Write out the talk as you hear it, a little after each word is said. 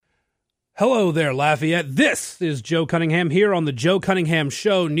Hello there, Lafayette. This is Joe Cunningham here on the Joe Cunningham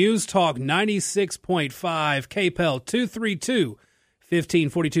Show, News Talk 96.5, KPEL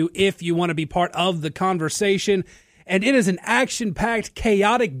 232-1542, if you want to be part of the conversation. And it is an action-packed,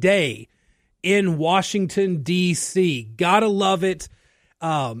 chaotic day in Washington, D.C. Gotta love it.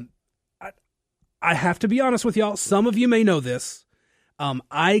 I have to be honest with y'all. Some of you may know this.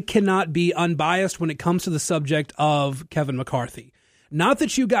 I cannot be unbiased when it comes to the subject of Kevin McCarthy. Not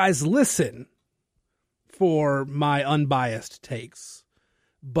that you guys listen for my unbiased takes,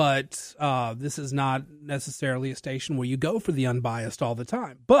 but this is not necessarily a station where you go for the unbiased all the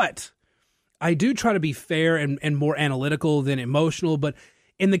time. But I do try to be fair and more analytical than emotional. But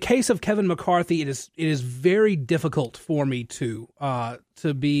in the case of Kevin McCarthy, it is very difficult for me to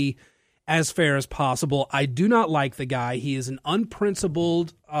be as fair as possible. I do not like the guy. He is an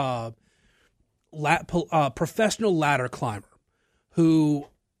unprincipled professional ladder climber who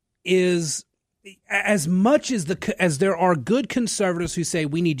is, as much as there are good conservatives who say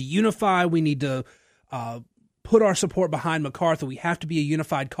we need to unify, we need to put our support behind McCarthy, we have to be a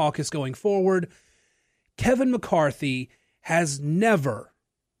unified caucus going forward. Kevin McCarthy has never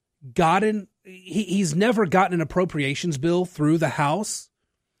gotten an appropriations bill through the House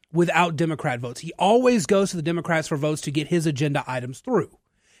without Democrat votes. He always goes to the Democrats for votes to get his agenda items through.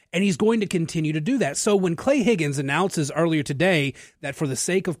 And he's going to continue to do that. So when Clay Higgins announces earlier today that for the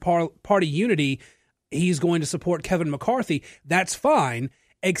sake of party unity, he's going to support Kevin McCarthy, that's fine,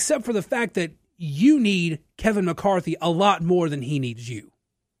 except for the fact that you need Kevin McCarthy a lot more than he needs you.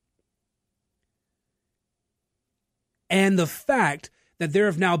 And the fact that there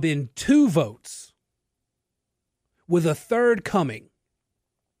have now been 2 votes, with a third coming,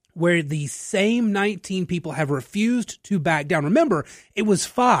 where the same 19 people have refused to back down. Remember, it was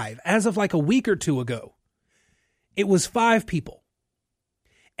 5 as of like a week or 2 ago. It was 5 people.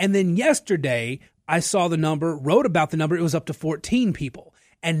 And then yesterday, I saw the number, wrote about the number, it was up to 14 people.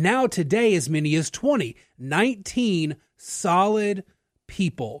 And now today, as many as 20. 19 solid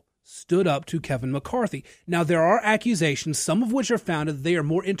people stood up to Kevin McCarthy. Now, there are accusations, some of which are founded, that they are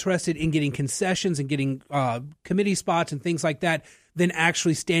more interested in getting concessions and getting committee spots and things like that than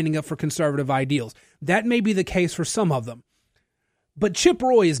actually standing up for conservative ideals. That may be the case for some of them. But Chip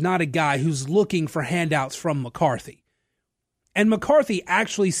Roy is not a guy who's looking for handouts from McCarthy. And McCarthy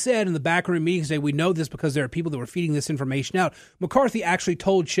actually said in the backroom meetings today, we know this because there are people that were feeding this information out. McCarthy actually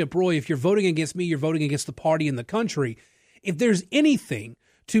told Chip Roy, if you're voting against me, you're voting against the party and the country. If there's anything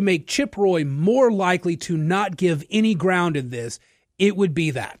to make Chip Roy more likely to not give any ground in this, it would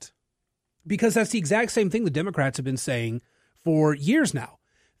be that. Because that's the exact same thing the Democrats have been saying for years now,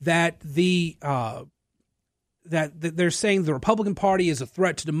 that they're saying the Republican Party is a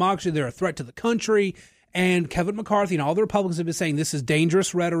threat to democracy, they're a threat to the country, and Kevin McCarthy and all the Republicans have been saying this is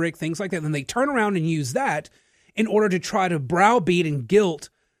dangerous rhetoric, things like that. And then they turn around and use that in order to try to browbeat and guilt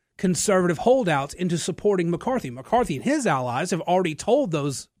conservative holdouts into supporting McCarthy. McCarthy and his allies have already told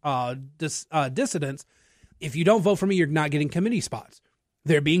those dissidents, if you don't vote for me, you're not getting committee spots.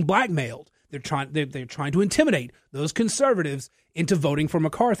 They're being blackmailed. They're trying to intimidate those conservatives into voting for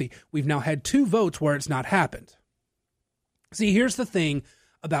McCarthy. We've now had 2 votes where it's not happened. See, here's the thing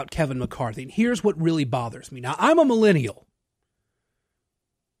about Kevin McCarthy, and here's what really bothers me. Now, I'm a millennial.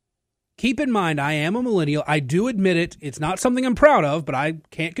 Keep in mind, I am a millennial. I do admit it. It's not something I'm proud of, but I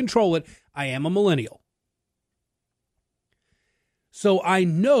can't control it. I am a millennial. So I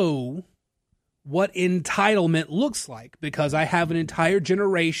know what entitlement looks like because I have an entire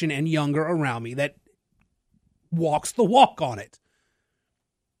generation and younger around me that walks the walk on it.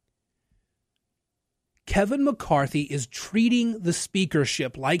 Kevin McCarthy is treating the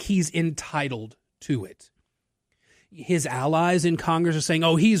speakership like he's entitled to it. His allies in Congress are saying,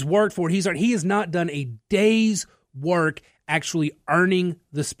 oh, he's worked for it. He has not done a day's work actually earning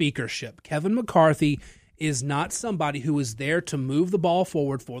the speakership. Kevin McCarthy is not somebody who is there to move the ball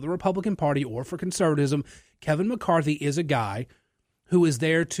forward for the Republican Party or for conservatism. Kevin McCarthy is a guy who is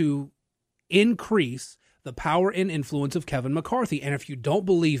there to increase the power and influence of Kevin McCarthy. And if you don't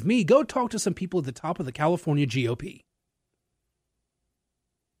believe me, go talk to some people at the top of the California GOP.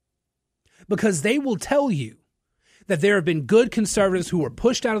 Because they will tell you that there have been good conservatives who were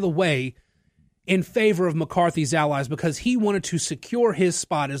pushed out of the way in favor of McCarthy's allies because he wanted to secure his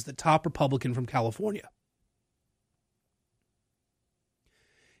spot as the top Republican from California.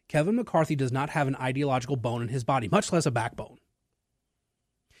 Kevin McCarthy does not have an ideological bone in his body, much less a backbone.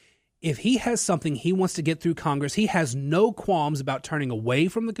 If he has something he wants to get through Congress, he has no qualms about turning away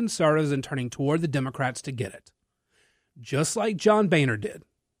from the conservatives and turning toward the Democrats to get it. Just like John Boehner did.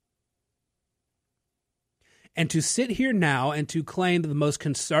 And to sit here now and to claim that the most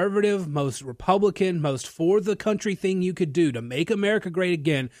conservative, most Republican, most for the country thing you could do to make America great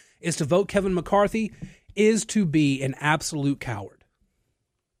again is to vote Kevin McCarthy is to be an absolute coward.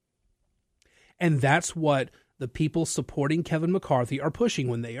 And that's what the people supporting Kevin McCarthy are pushing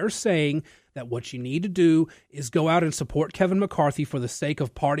when they are saying that what you need to do is go out and support Kevin McCarthy for the sake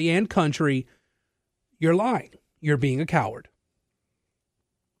of party and country. You're lying. You're being a coward.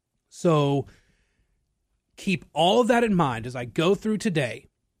 So keep all of that in mind as I go through today,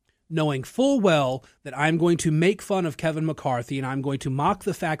 knowing full well that I'm going to make fun of Kevin McCarthy and I'm going to mock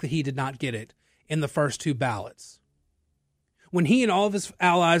the fact that he did not get it in the first two ballots. When he and all of his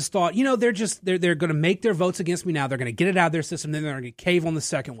allies thought, they're going to make their votes against me now. They're going to get it out of their system. Then they're going to cave on the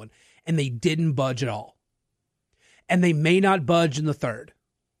second one. And they didn't budge at all. And they may not budge in the third.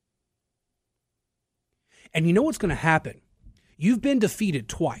 And you know what's going to happen? You've been defeated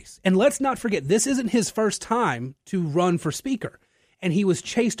twice. And let's not forget, this isn't his first time to run for speaker. And he was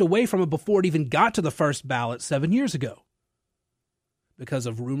chased away from it before it even got to the first ballot 7 years ago because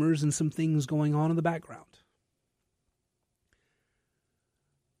of rumors and some things going on in the background.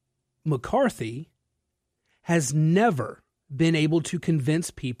 McCarthy has never been able to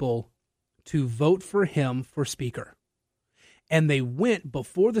convince people to vote for him for speaker. And they went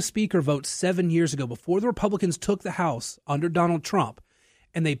before the speaker vote 7 years ago, before the Republicans took the House under Donald Trump,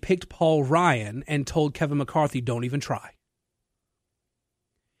 and they picked Paul Ryan and told Kevin McCarthy, don't even try.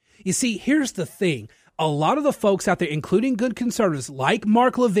 You see, here's the thing. A lot of the folks out there, including good conservatives like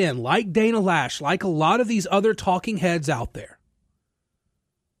Mark Levin, like Dana Lash, like a lot of these other talking heads out there,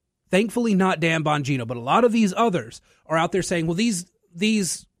 thankfully not Dan Bongino, but a lot of these others are out there saying, well,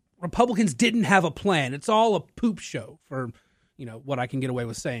 these Republicans didn't have a plan. It's all a poop show for, what I can get away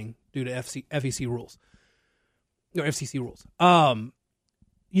with saying due to FEC rules. Or FCC rules.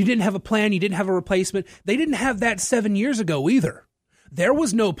 You didn't have a plan. You didn't have a replacement. They didn't have that 7 years ago either. There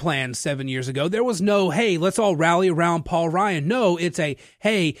was no plan 7 years ago. There was no, hey, let's all rally around Paul Ryan. No, it's a,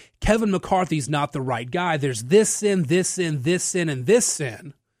 hey, Kevin McCarthy's not the right guy. There's this sin, this sin, this sin, and this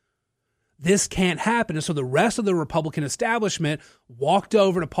sin. This can't happen. And so the rest of the Republican establishment walked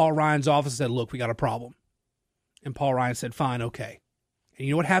over to Paul Ryan's office and said, look, we got a problem. And Paul Ryan said, fine, okay. And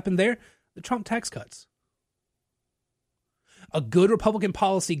you know what happened there? The Trump tax cuts. A good Republican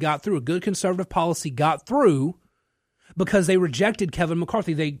policy got through. A good conservative policy got through because they rejected Kevin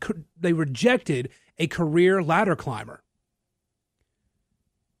McCarthy. They rejected a career ladder climber.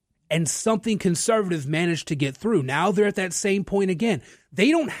 And something conservative managed to get through. Now they're at that same point again. They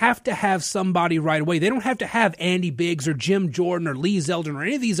don't have to have somebody right away. They don't have to have Andy Biggs or Jim Jordan or Lee Zeldin or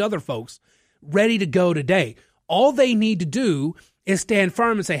any of these other folks ready to go today. All they need to do is stand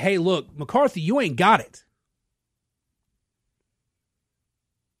firm and say, hey, look, McCarthy, you ain't got it.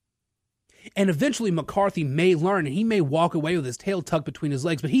 And eventually McCarthy may learn and he may walk away with his tail tucked between his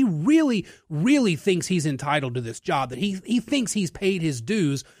legs, but he really, really thinks he's entitled to this job, that he thinks he's paid his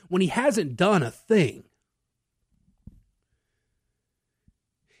dues when he hasn't done a thing.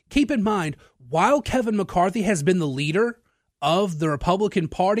 Keep in mind, while Kevin McCarthy has been the leader of the Republican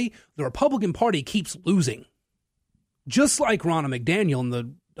Party keeps losing. Just like Ronna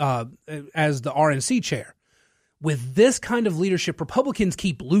McDaniel as the RNC chair. With this kind of leadership, Republicans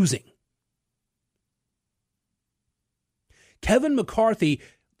keep losing. Kevin McCarthy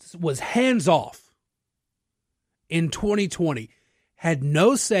was hands off in 2020, had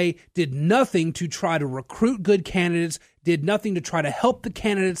no say, did nothing to try to recruit good candidates, did nothing to try to help the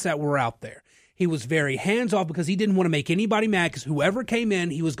candidates that were out there. He was very hands off because he didn't want to make anybody mad because whoever came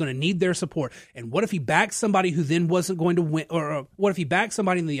in, he was going to need their support. And what if he backed somebody who then wasn't going to win? Or what if he backed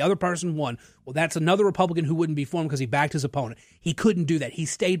somebody and the other person won? Well, that's another Republican who wouldn't be formed because he backed his opponent. He couldn't do that. He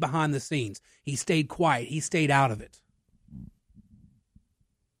stayed behind the scenes. He stayed quiet. He stayed out of it.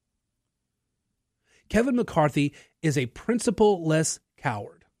 Kevin McCarthy is a principle-less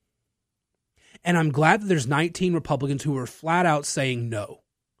coward. And I'm glad that there's 19 Republicans who are flat out saying no.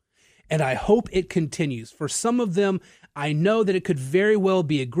 And I hope it continues. For some of them, I know that it could very well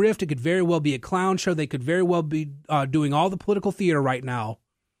be a grift. It could very well be a clown show. They could very well be doing all the political theater right now.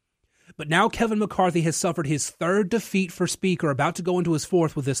 But now Kevin McCarthy has suffered his third defeat for Speaker, about to go into his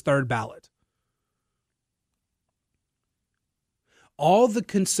fourth with his third ballot. All the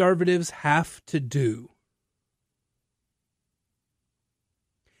conservatives have to do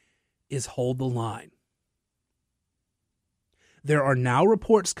is hold the line. There are now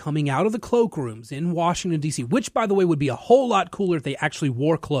reports coming out of the cloakrooms in Washington, D.C., which, by the way, would be a whole lot cooler if they actually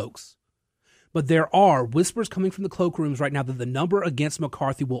wore cloaks. But there are whispers coming from the cloakrooms right now that the number against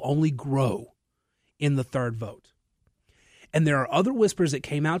McCarthy will only grow in the third vote. And there are other whispers that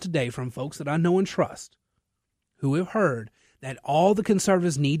came out today from folks that I know and trust who have heard that all the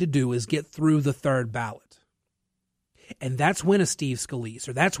conservatives need to do is get through the third ballot. And that's when a Steve Scalise,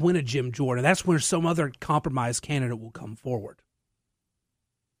 or that's when a Jim Jordan, that's when some other compromise candidate will come forward.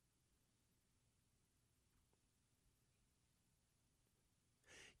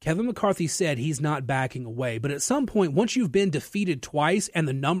 Kevin McCarthy said he's not backing away, but at some point, once you've been defeated twice and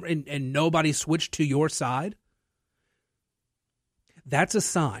the number and nobody switched to your side, that's a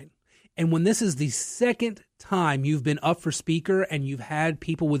sign. And when this is the second time you've been up for speaker and you've had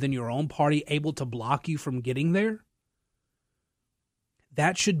people within your own party able to block you from getting there,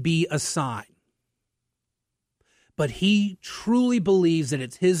 that should be a sign. But he truly believes that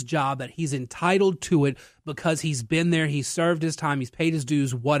it's his job, that he's entitled to it because he's been there, he's served his time, he's paid his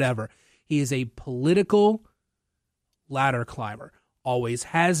dues, whatever. He is a political ladder climber. Always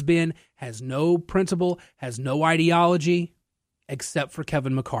has been, has no principle, has no ideology, except for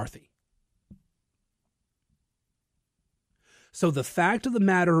Kevin McCarthy. So the fact of the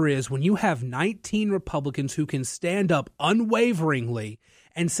matter is, when you have 19 Republicans who can stand up unwaveringly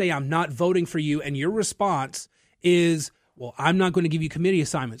and say, I'm not voting for you, and your response is, well, I'm not going to give you committee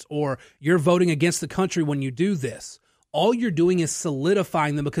assignments, or you're voting against the country when you do this, all you're doing is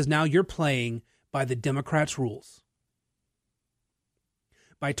solidifying them, because now you're playing by the Democrats' rules.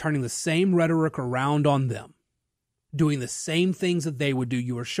 By turning the same rhetoric around on them, doing the same things that they would do,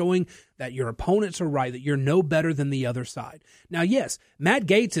 you are showing that your opponents are right, that you're no better than the other side. Now, yes, Matt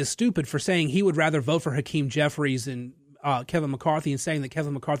Gaetz is stupid for saying he would rather vote for Hakeem Jeffries and Kevin McCarthy, and saying that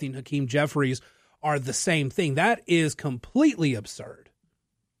Kevin McCarthy and Hakeem Jeffries are the same thing. That is completely absurd.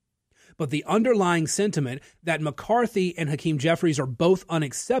 But the underlying sentiment that McCarthy and Hakeem Jeffries are both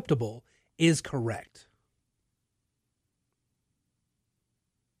unacceptable is correct.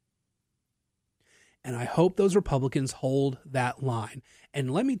 And I hope those Republicans hold that line.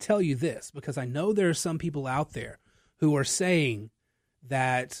 And let me tell you this, because I know there are some people out there who are saying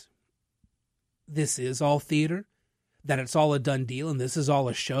that this is all theater, that it's all a done deal, and this is all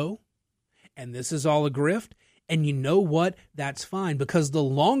a show, and this is all a grift. And you know what? That's fine, because the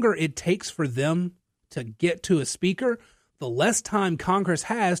longer it takes for them to get to a speaker, the less time Congress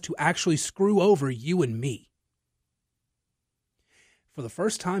has to actually screw over you and me. For the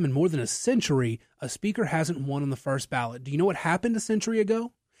first time in more than a century, a speaker hasn't won on the first ballot. Do you know what happened a century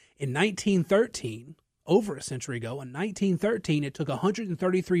ago? In 1913, over a century ago, in 1913, it took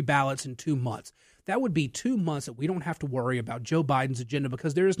 133 ballots in 2 months. That would be 2 months that we don't have to worry about Joe Biden's agenda,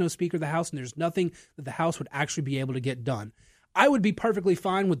 because there is no Speaker of the House and there's nothing that the House would actually be able to get done. I would be perfectly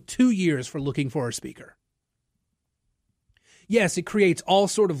fine with 2 years for looking for a speaker. Yes, it creates all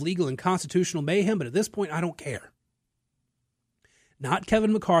sort of legal and constitutional mayhem, but at this point, I don't care. Not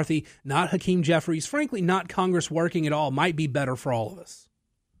Kevin McCarthy, not Hakeem Jeffries, frankly, not Congress working at all might be better for all of us.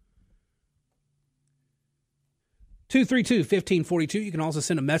 232-1542. You can also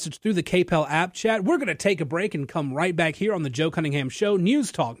send a message through the KPEL app chat. We're going to take a break and come right back here on the Joe Cunningham Show.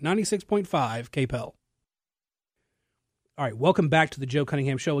 News Talk 96.5 KPEL. All right, welcome back to the Joe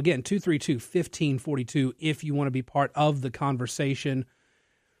Cunningham Show. Again, 232-1542 if you want to be part of the conversation.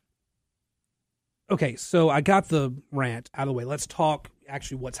 Okay, so I got the rant out of the way. Let's talk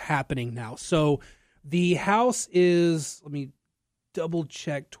actually what's happening now. So the House is, let me double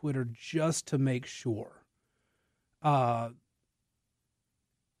check Twitter just to make sure. Right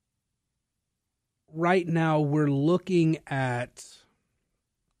now we're looking at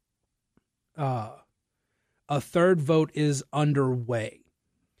a third vote is underway.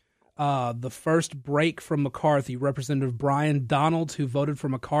 The first break from McCarthy, Representative Brian Donalds, who voted for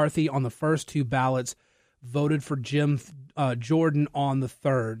McCarthy on the first two ballots, voted for Jim Jordan on the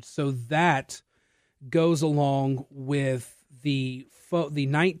third. So that goes along with the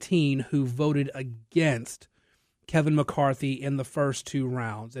 19 who voted against Kevin McCarthy in the first two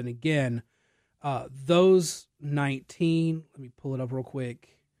rounds. And again, those 19, let me pull it up real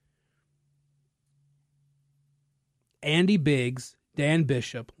quick. Andy Biggs, Dan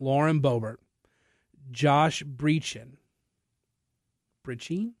Bishop, Lauren Boebert, Josh Breachin,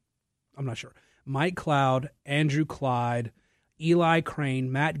 I'm not sure, Mike Cloud, Andrew Clyde, Eli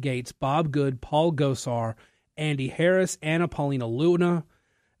Crane, Matt Gaetz, Bob Good, Paul Gosar, Andy Harris, Anna Paulina Luna,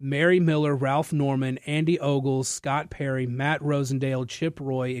 Mary Miller, Ralph Norman, Andy Ogles, Scott Perry, Matt Rosendale, Chip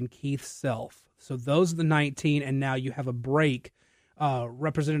Roy, and Keith Self. So those are the 19, and now you have a break.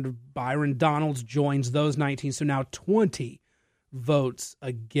 Representative Byron Donalds joins those 19, so now 20 votes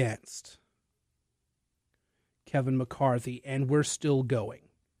against Kevin McCarthy, and we're still going.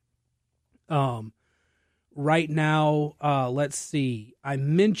 Right now, let's see. I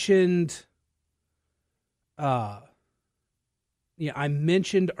mentioned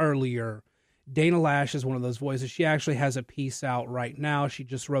earlier Dana Lash is one of those voices. She actually has a piece out right now. She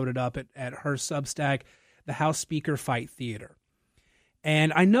just wrote it up at her Substack, The House Speaker Fight Theater.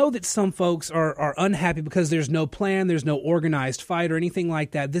 And I know that some folks are unhappy because there's no plan, there's no organized fight or anything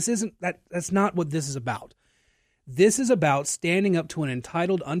like that. That's not what this is about. This is about standing up to an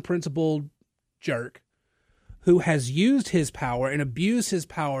entitled, unprincipled jerk who has used his power and abused his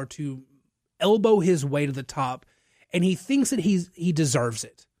power to elbow his way to the top, and he thinks that he deserves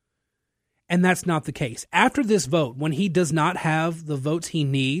it. And that's not the case. After this vote, when he does not have the votes he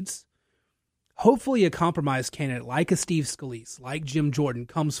needs, hopefully a compromise candidate like a Steve Scalise, like Jim Jordan,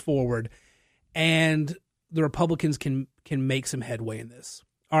 comes forward and the Republicans can make some headway in this.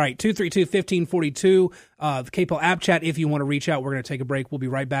 All right, 232-1542, the KPEL app chat if you want to reach out. We're going to take a break. We'll be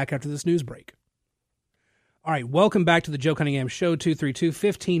right back after this news break. All right, welcome back to the Joe Cunningham Show,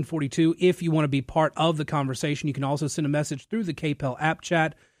 232-1542. If you want to be part of the conversation, you can also send a message through the KPEL app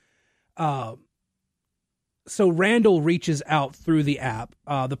chat. So Randall reaches out through the app.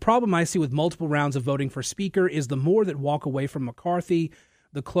 The problem I see with multiple rounds of voting for Speaker is the more that walk away from McCarthy,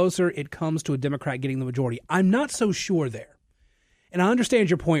 the closer it comes to a Democrat getting the majority. I'm not so sure there. And I understand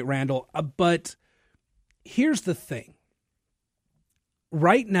your point, Randall, but here's the thing.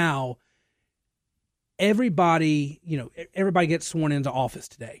 Right now, everybody gets sworn into office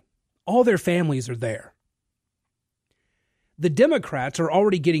today. All their families are there. The Democrats are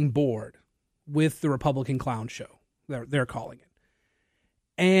already getting bored with the Republican clown show, they're calling it.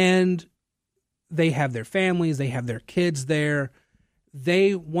 And they have their families, they have their kids there.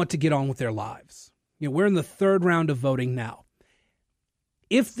 They want to get on with their lives. We're in the third round of voting now.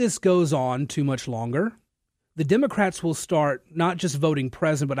 If this goes on too much longer, the Democrats will start not just voting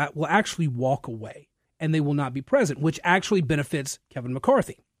present, but will actually walk away, and they will not be present, which actually benefits Kevin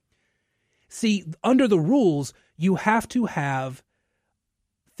McCarthy. See, under the rules, you have to have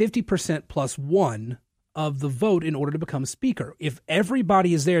 50% plus one of the vote in order to become Speaker. If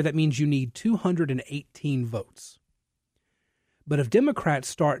everybody is there, that means you need 218 votes. But if Democrats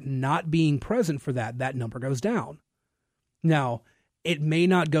start not being present for that, that number goes down. Now, it may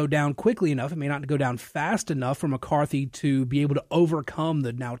not go down quickly enough. It may not go down fast enough for McCarthy to be able to overcome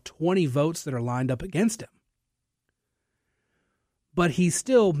the now 20 votes that are lined up against him. But he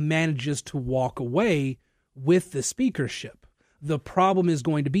still manages to walk away with the speakership. The problem is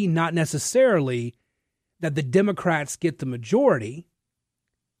going to be not necessarily that the Democrats get the majority.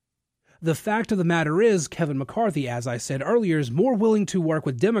 The fact of the matter is, Kevin McCarthy, as I said earlier, is more willing to work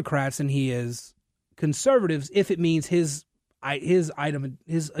with Democrats than he is conservatives if it means his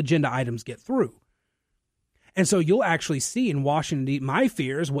agenda items get through. And so you'll actually see in Washington, my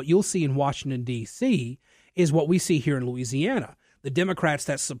fear is what you'll see in Washington, D.C. is what we see here in Louisiana. The Democrats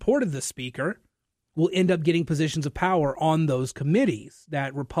that supported the speaker will end up getting positions of power on those committees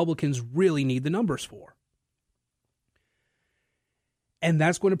that Republicans really need the numbers for. And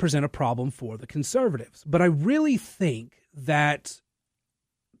that's going to present a problem for the conservatives. But I really think that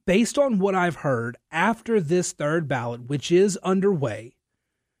based on what I've heard after this third ballot, which is underway,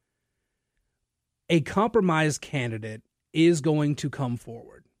 a compromise candidate is going to come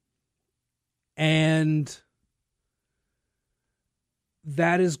forward. And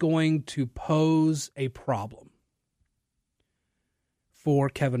that is going to pose a problem for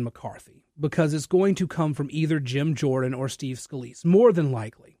Kevin McCarthy because it's going to come from either Jim Jordan or Steve Scalise, more than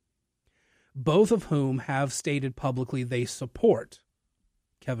likely, both of whom have stated publicly they support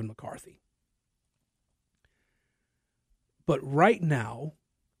Kevin McCarthy. But right now,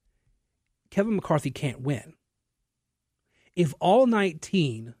 Kevin McCarthy can't win. If all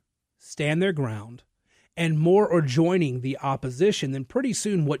 19 stand their ground and more are joining the opposition, then pretty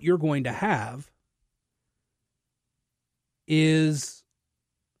soon what you're going to have is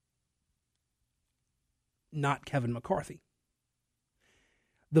not Kevin McCarthy.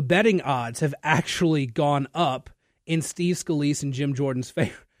 The betting odds have actually gone up in Steve Scalise and Jim Jordan's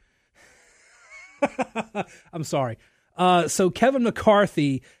favor. I'm sorry. So Kevin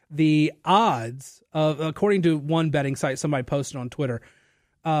McCarthy, the odds of, according to one betting site somebody posted on Twitter,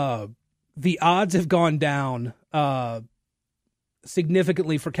 the odds have gone down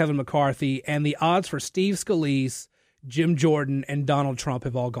significantly for Kevin McCarthy, and the odds for Steve Scalise, Jim Jordan, and Donald Trump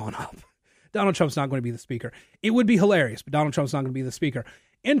have all gone up. Donald Trump's not going to be the speaker. It would be hilarious, but Donald Trump's not going to be the speaker.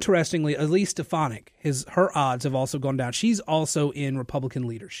 Interestingly, Elise Stefanik, her odds have also gone down. She's also in Republican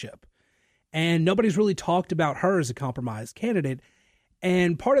leadership. And nobody's really talked about her as a compromise candidate.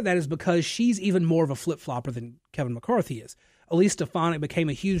 And part of that is because she's even more of a flip-flopper than Kevin McCarthy is. Elise Stefanik became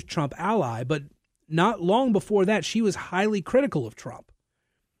a huge Trump ally, but not long before that, she was highly critical of Trump.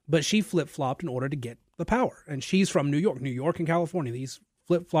 But she flip-flopped in order to get the power. And she's from New York and California, these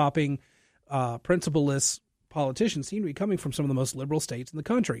flip-flopping principleless politicians seem to be coming from some of the most liberal states in the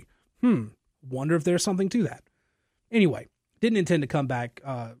country. Wonder if there's something to that. Anyway, didn't intend to come back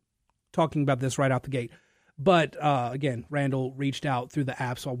talking about this right out the gate. But again, Randall reached out through the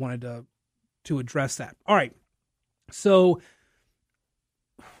app, so I wanted to address that. All right. So,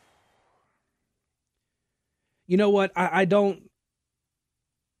 you know what? I don't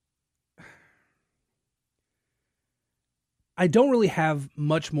really have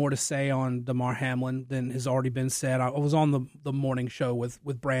much more to say on Damar Hamlin than has already been said. I was on the morning show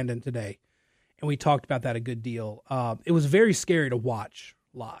with Brandon today, and we talked about that a good deal. It was very scary to watch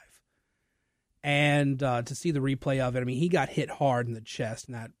live, and to see the replay of it. I mean, he got hit hard in the chest,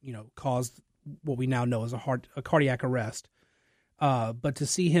 and that caused what we now know as a cardiac arrest. But to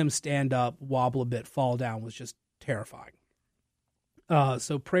see him stand up, wobble a bit, fall down was just terrifying.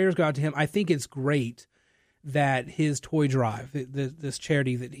 So prayers go out to him. I think it's great that his toy drive, this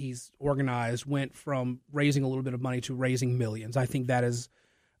charity that he's organized, went from raising a little bit of money to raising millions. I think that is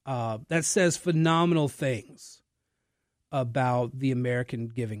that says phenomenal things about the American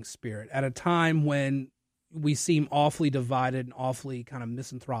giving spirit at a time when we seem awfully divided and awfully kind of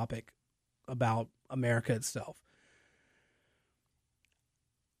misanthropic about America itself.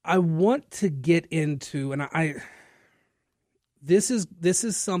 I want to get into, and this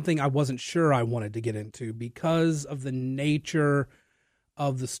is something I wasn't sure I wanted to get into because of the nature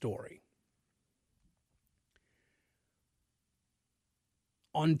of the story.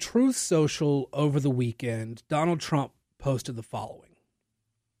 On Truth Social over the weekend, Donald Trump posted the following.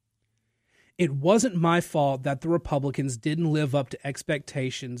 It wasn't my fault that the Republicans didn't live up to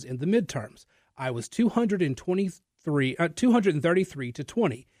expectations in the midterms. I was 233 to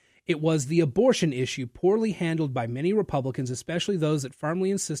 20. It was the abortion issue poorly handled by many Republicans, especially those that firmly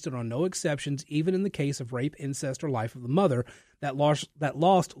insisted on no exceptions, even in the case of rape, incest, or life of the mother, that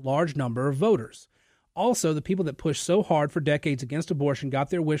lost large number of voters. Also, the people that pushed so hard for decades against abortion got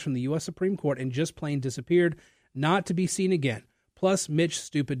their wish from the U.S. Supreme Court and just plain disappeared, not to be seen again. Plus, Mitch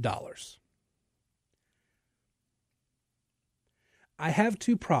stupid dollars. I have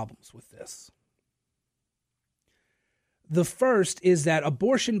two problems with this. The first is that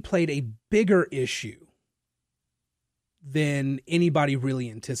abortion played a bigger issue than anybody really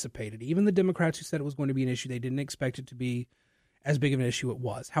anticipated. Even the Democrats who said it was going to be an issue, they didn't expect it to be as big of an issue it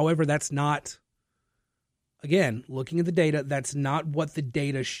was. However, that's not, again, looking at the data, that's not what the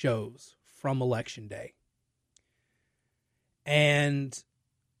data shows from Election Day. And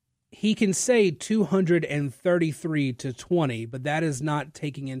he can say 233 to 20, but that is not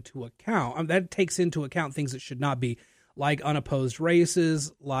taking into account, that takes into account things that should not be, like unopposed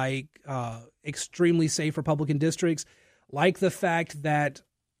races, like extremely safe Republican districts, like the fact that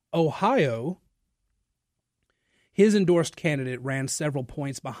Ohio, his endorsed candidate ran several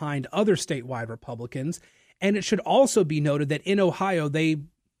points behind other statewide Republicans. And it should also be noted that in Ohio, they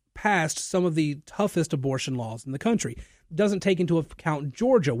passed some of the toughest abortion laws in the country. It doesn't take into account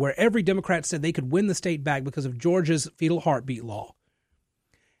Georgia, where every Democrat said they could win the state back because of Georgia's fetal heartbeat law.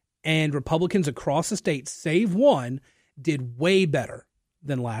 And Republicans across the state, save one, did way better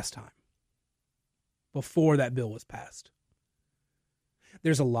than last time before that bill was passed.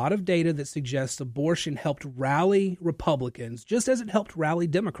 There's a lot of data that suggests abortion helped rally Republicans just as it helped rally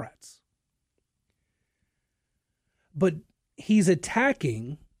Democrats. But he's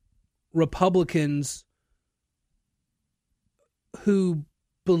attacking Republicans who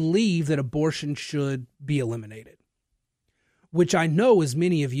believe that abortion should be eliminated, which I know is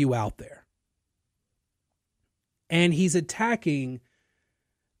many of you out there. And he's attacking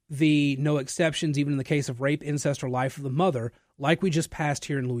the no exceptions, even in the case of rape, incest, or life of the mother, like we just passed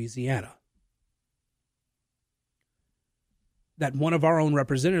here in Louisiana. That one of our own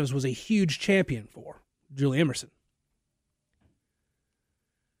representatives was a huge champion for, Julie Emerson.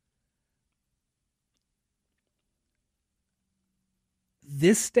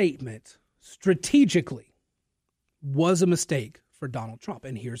 This statement strategically was a mistake for Donald Trump,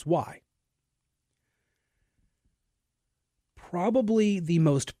 and here's why. Probably the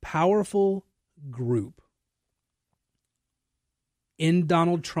most powerful group in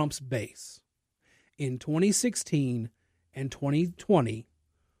Donald Trump's base in 2016 and 2020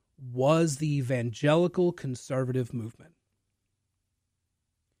 was the evangelical conservative movement.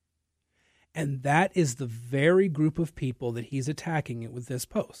 And that is the very group of people that he's attacking it with this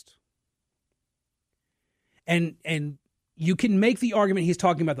post. And you can make the argument he's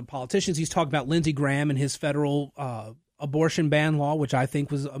talking about the politicians. He's talking about Lindsey Graham and his federal abortion ban law, which I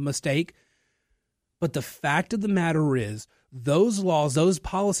think was a mistake. But the fact of the matter is, those laws, those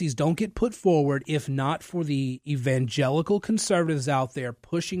policies don't get put forward if not for the evangelical conservatives out there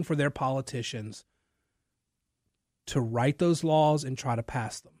pushing for their politicians to write those laws and try to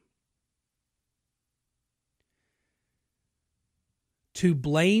pass them. To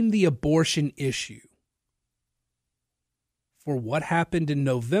blame the abortion issue for what happened in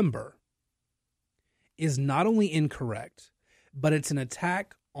November is not only incorrect, but it's an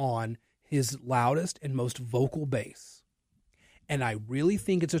attack on his loudest and most vocal base. And I really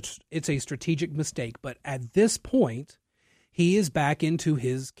think it's a strategic mistake. But at this point, he is back into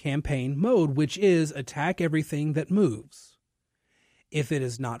his campaign mode, which is attack everything that moves. If it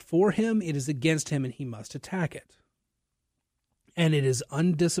is not for him, it is against him, and he must attack it. And it is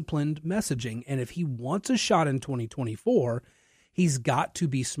undisciplined messaging. And if he wants a shot in 2024, he's got to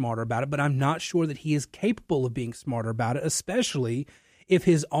be smarter about it. But I'm not sure that he is capable of being smarter about it, especially if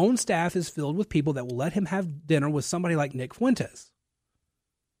his own staff is filled with people that will let him have dinner with somebody like Nick Fuentes.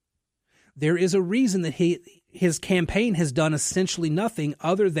 There is a reason that his campaign has done essentially nothing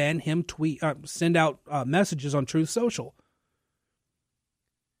other than him send out messages on Truth Social.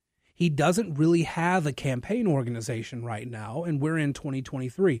 He doesn't really have a campaign organization right now, and we're in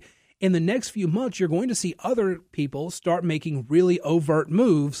 2023. In the next few months, you're going to see other people start making really overt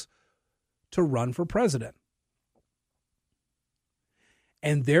moves to run for president.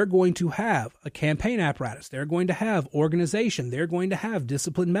 And they're going to have a campaign apparatus. They're going to have organization. They're going to have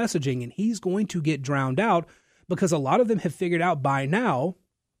disciplined messaging. And he's going to get drowned out because a lot of them have figured out by now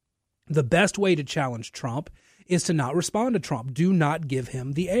the best way to challenge Trump is to not respond to Trump. Do not give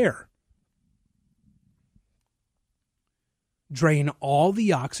him the air. Drain all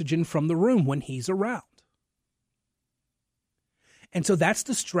the oxygen from the room when he's around. And so that's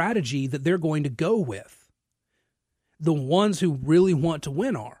the strategy that they're going to go with. The ones who really want to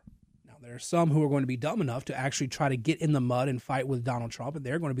win are. Now, there are some who are going to be dumb enough to actually try to get in the mud and fight with Donald Trump, and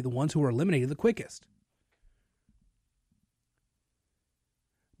they're going to be the ones who are eliminated the quickest.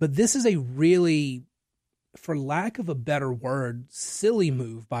 But this is a really, for lack of a better word, silly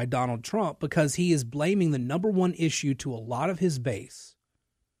move by Donald Trump because he is blaming the number one issue to a lot of his base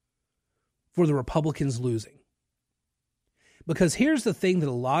for the Republicans losing. Because here's the thing that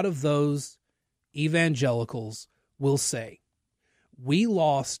a lot of those evangelicals will say. We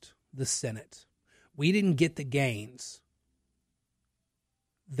lost the Senate. We didn't get the gains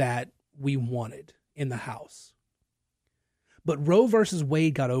that we wanted in the House. But Roe versus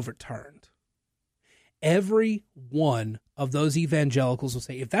Wade got overturned. Every one of those evangelicals will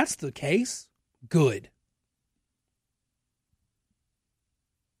say, if that's the case, good.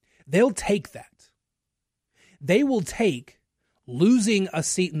 They'll take that. They will take losing a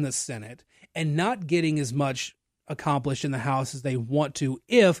seat in the Senate and not getting as much accomplished in the House as they want to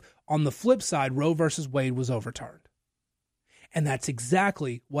if, on the flip side, Roe versus Wade was overturned. And that's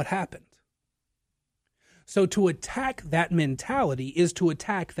exactly what happened. So to attack that mentality is to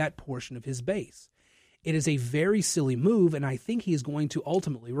attack that portion of his base. It is a very silly move, and I think he is going to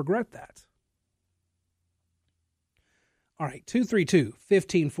ultimately regret that. All right,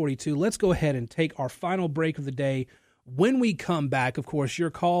 232-1542. Let's go ahead and take our final break of the day. When we come back, of course, your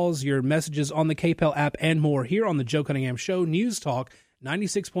calls, your messages on the KPEL app, and more here on the Joe Cunningham Show, News Talk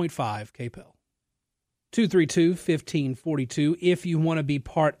 96.5 KPEL. 232-1542. If you want to be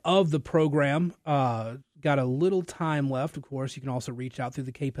part of the program, got a little time left, of course. You can also reach out through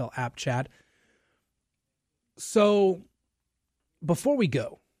the KPEL app chat. So, before we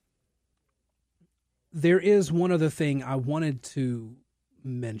go, there is one other thing I wanted to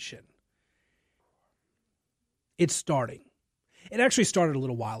mention. It's starting. It actually started a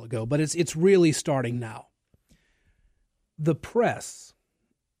little while ago, but it's really starting now. The press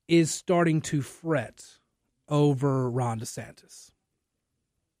is starting to fret over Ron DeSantis.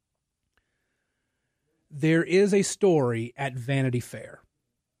 There is a story at Vanity Fair,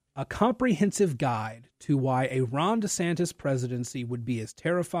 a comprehensive guide to why a Ron DeSantis presidency would be as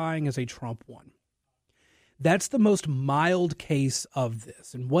terrifying as a Trump one. That's the most mild case of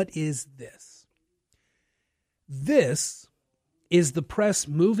this. And what is this? This is the press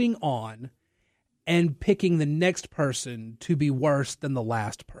moving on and picking the next person to be worse than the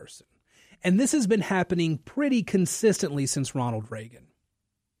last person. And this has been happening pretty consistently since Ronald Reagan.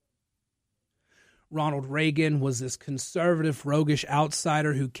 Ronald Reagan was this conservative, roguish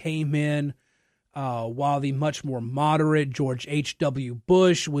outsider who came in while the much more moderate George H.W.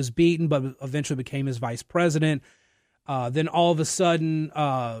 Bush was beaten, but eventually became his vice president. Then all of a sudden,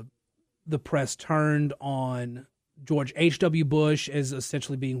 the press turned on George H.W. Bush as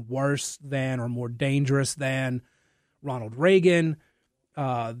essentially being worse than or more dangerous than Ronald Reagan.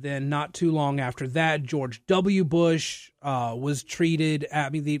 Then not too long after that, George W. Bush was treated.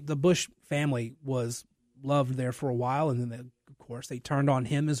 The Bush family was loved there for a while, and then, of course, they turned on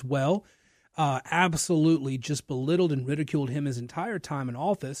him as well. Absolutely just belittled and ridiculed him his entire time in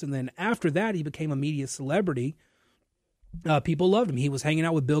office. And then after that, he became a media celebrity. People loved him. He was hanging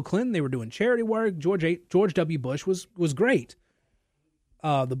out with Bill Clinton. They were doing charity work. George W. Bush was great.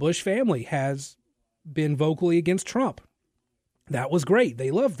 The Bush family has been vocally against Trump. That was great.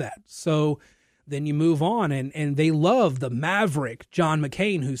 They loved that. So then you move on, and they love the maverick John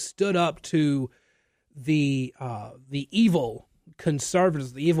McCain, who stood up to the evil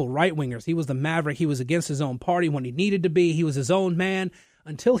conservatives, the evil right-wingers. He was the maverick. He was against his own party when he needed to be. He was his own man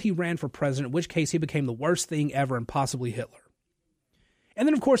until he ran for president, in which case he became the worst thing ever and possibly Hitler. And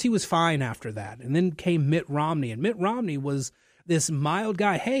then, of course, he was fine after that. And then came Mitt Romney, and Mitt Romney was this mild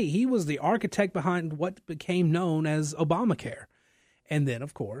guy. Hey, he was the architect behind what became known as Obamacare. And then,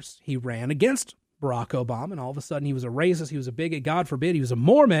 of course, he ran against Barack Obama, and all of a sudden he was a racist, he was a bigot, God forbid, he was a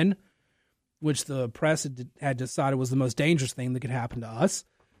Mormon, which the press had decided was the most dangerous thing that could happen to us.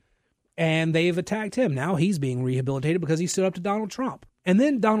 And they've attacked him. Now he's being rehabilitated because he stood up to Donald Trump. And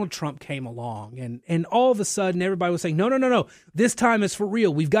then Donald Trump came along, and all of a sudden everybody was saying, no, this time it's for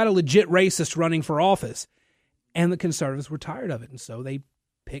real. We've got a legit racist running for office. And the conservatives were tired of it, and so they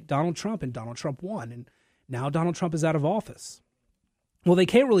picked Donald Trump, and Donald Trump won. And now Donald Trump is out of office. Well, they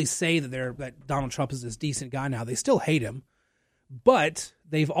can't really say that Donald Trump is this decent guy now. They still hate him. But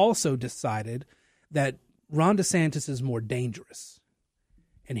they've also decided that Ron DeSantis is more dangerous.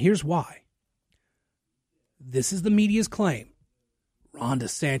 And here's why. This is the media's claim. Ron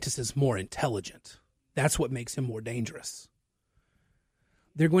DeSantis is more intelligent. That's what makes him more dangerous.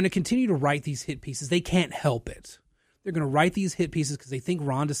 They're going to continue to write these hit pieces. They can't help it. They're going to write these hit pieces because they think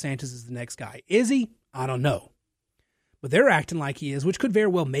Ron DeSantis is the next guy. Is he? I don't know. But they're acting like he is, which could very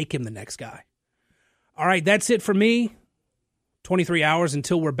well make him the next guy. All right, that's it for me. 23 hours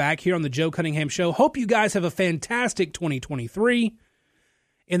until we're back here on the Joe Cunningham Show. Hope you guys have a fantastic 2023.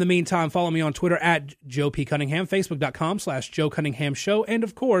 In the meantime, follow me on Twitter at Joe P. Cunningham, Facebook.com/Joe Cunningham Show, and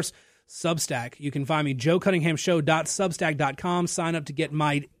of course, Substack. You can find me, joecunninghamshow.substack.com. Sign up to get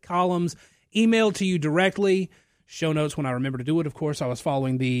my columns emailed to you directly. Show notes when I remember to do it. Of course, I was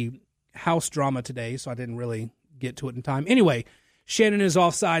following the House drama today, so I didn't really get to it in time. Anyway, Shannon is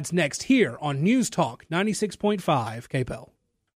Offsides next here on News Talk 96.5 KPEL.